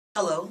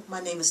Hello, my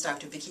name is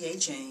Dr. Vicky A.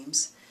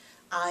 James.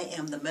 I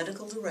am the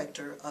Medical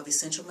Director of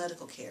Essential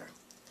Medical Care.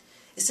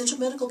 Essential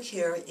Medical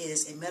Care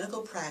is a medical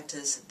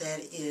practice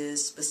that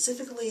is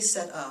specifically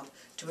set up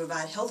to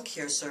provide health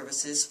care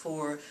services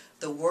for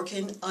the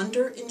working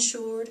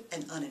underinsured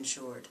and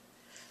uninsured.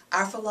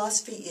 Our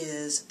philosophy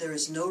is there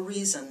is no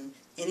reason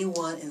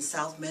anyone in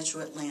South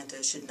Metro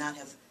Atlanta should not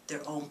have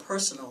their own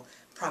personal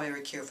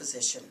primary care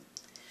physician.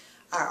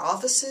 Our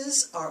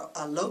offices are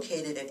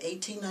located at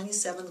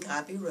 1897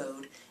 Godby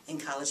Road in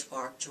College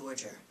Park,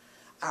 Georgia.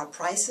 Our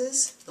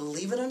prices,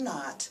 believe it or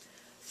not,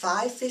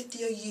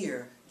 $550 a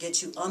year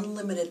gets you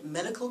unlimited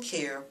medical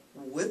care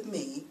with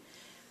me,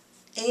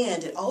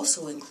 and it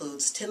also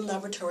includes 10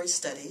 laboratory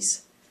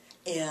studies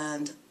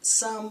and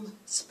some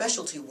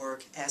specialty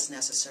work as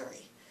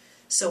necessary.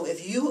 So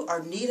if you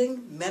are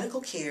needing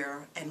medical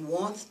care and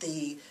want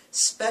the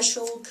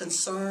special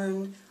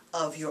concern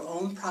of your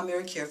own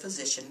primary care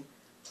physician,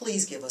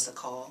 please give us a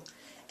call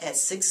at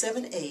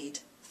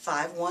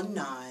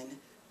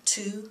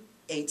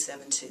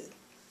 678-519-2872.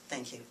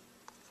 Thank you.